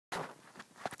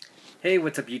Hey,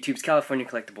 what's up YouTube's California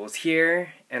Collectibles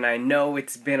here, and I know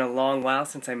it's been a long while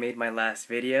since I made my last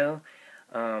video,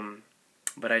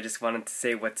 but I just wanted to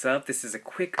say what's up. This is a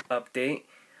quick update.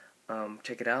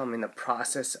 Check it out, I'm in the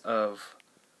process of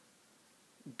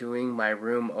doing my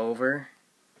room over.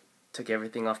 Took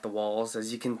everything off the walls.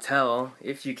 As you can tell,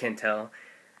 if you can tell,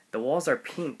 the walls are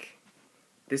pink.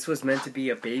 This was meant to be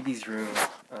a baby's room,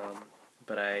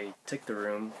 but I took the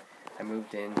room. I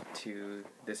moved into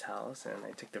this house and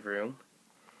I took the room,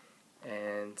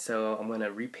 and so I'm gonna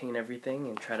repaint everything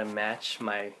and try to match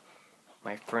my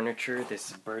furniture,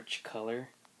 this birch color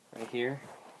right here.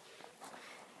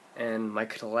 And my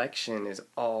collection is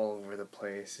all over the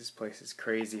place. This place is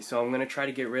crazy. So I'm gonna try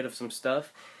to get rid of some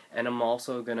stuff, and I'm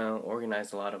also gonna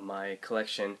organize a lot of my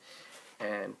collection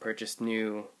and purchase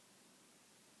new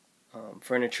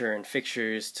furniture and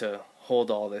fixtures to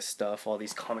hold all this stuff, all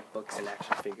these comic books and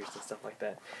action figures and stuff like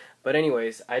that. But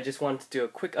anyways, I just wanted to do a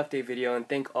quick update video and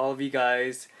thank all of you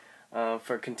guys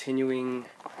for continuing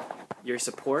your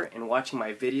support and watching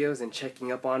my videos and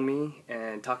checking up on me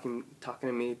and talking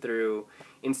to me through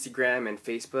Instagram and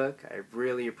Facebook. I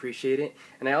really appreciate it.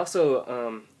 And I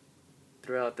also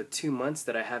throughout the 2 months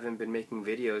that I haven't been making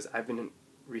videos, I've been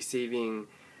receiving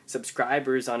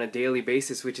subscribers on a daily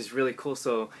basis, which is really cool.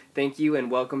 So thank you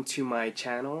and welcome to my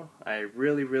channel. I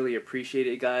really appreciate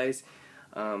it, guys.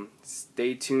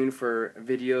 Stay tuned for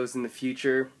videos in the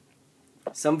future.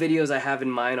 Some videos I have in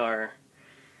mind are,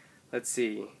 let's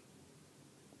see,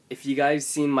 if you guys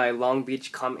seen my Long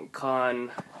Beach Comic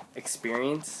Con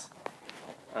experience,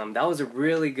 that was a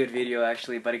really good video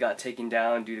actually, but it got taken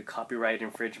down due to copyright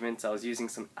infringements. I was using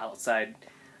some outside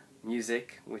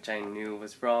music, which I knew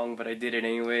was wrong, but I did it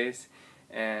anyways,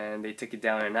 and they took it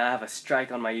down, and I have a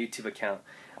strike on my YouTube account.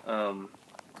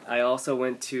 I also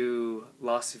went to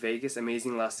Las Vegas,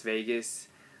 Amazing Las Vegas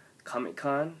Comic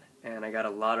Con, and I got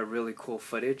a lot of really cool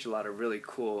footage, a lot of really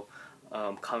cool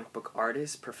comic book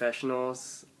artists,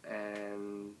 professionals,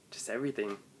 and just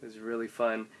everything. It was really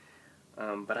fun.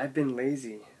 But I've been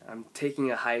lazy. I'm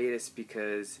taking a hiatus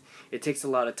because it takes a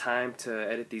lot of time to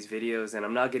edit these videos, and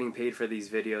I'm not getting paid for these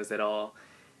videos at all.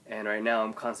 And right now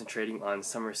I'm concentrating on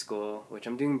summer school, which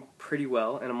I'm doing pretty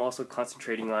well, and I'm also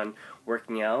concentrating on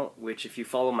working out, which if you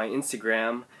follow my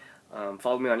Instagram,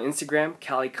 follow me on Instagram,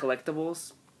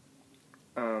 Calicollectibles.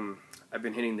 I've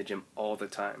been hitting the gym all the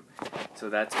time, so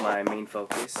that's my main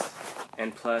focus.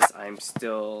 And plus I'm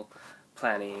still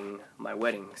planning my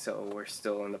wedding, so we're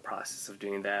still in the process of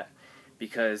doing that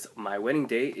because my wedding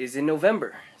date is in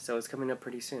November, so it's coming up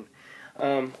pretty soon.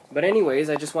 But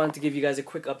anyways, I just wanted to give you guys a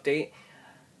quick update.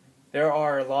 There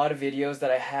are a lot of videos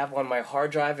that I have on my hard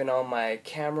drive and on my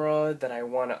camera that I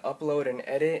want to upload and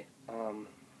edit.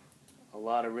 A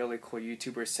lot of really cool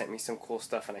YouTubers sent me some cool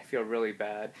stuff, and I feel really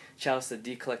bad. Shout out to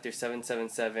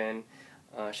DCollector777.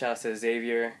 Shout out to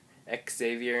Xavier,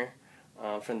 Xavier.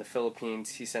 From the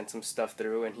Philippines. He sent some stuff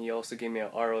through, and he also gave me a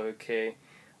RAOK.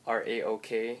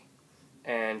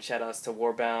 And shout outs to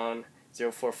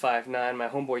Warbound0459, my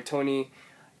homeboy Tony.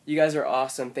 You guys are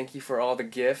awesome. Thank you for all the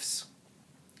gifts,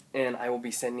 and I will be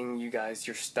sending you guys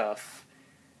your stuff,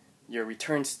 your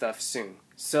return stuff soon.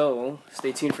 So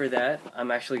stay tuned for that. I'm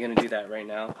actually going to do that right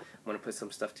now. I'm going to put some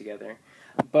stuff together.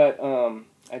 But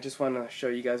I just want to show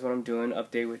you guys what I'm doing,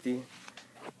 update with you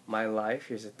my life.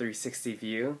 Here's a 360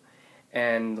 view.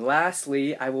 And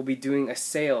lastly, I will be doing a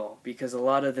sale because a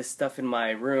lot of the stuff in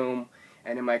my room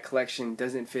and in my collection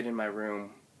doesn't fit in my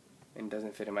room and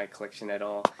doesn't fit in my collection at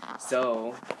all.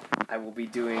 So I will be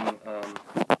doing a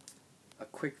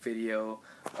quick video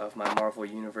of my Marvel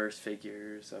Universe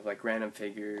figures, of like random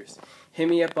figures. Hit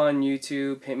me up on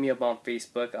YouTube, hit me up on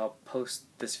Facebook. I'll post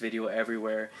this video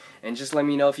everywhere. And just let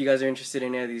me know if you guys are interested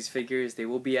in any of these figures. They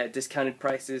will be at discounted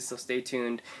prices, so stay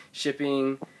tuned.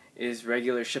 Shipping is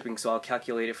regular shipping, so I'll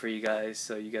calculate it for you guys,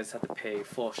 so you guys have to pay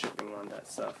full shipping on that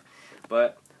stuff.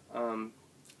 But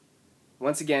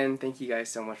once again, thank you guys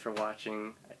so much for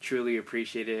watching. I truly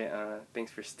appreciate it.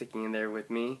 Thanks for sticking in there with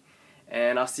me,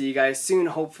 and I'll see you guys soon,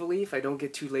 hopefully, if I don't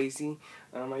get too lazy.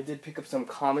 I did pick up some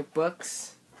comic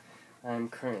books. I'm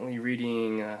currently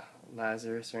reading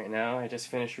Lazarus right now. I just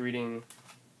finished reading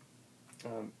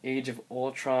Age of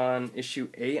Ultron issue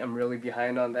 8. I'm really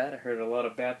behind on that. I heard a lot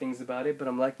of bad things about it, but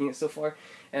I'm liking it so far.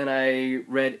 And I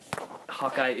read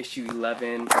Hawkeye issue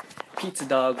 11, Pizza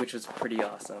Dog, which was pretty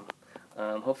awesome.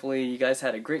 Hopefully you guys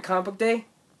had a great comic book day.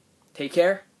 Take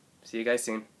care. See you guys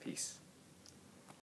soon. Peace.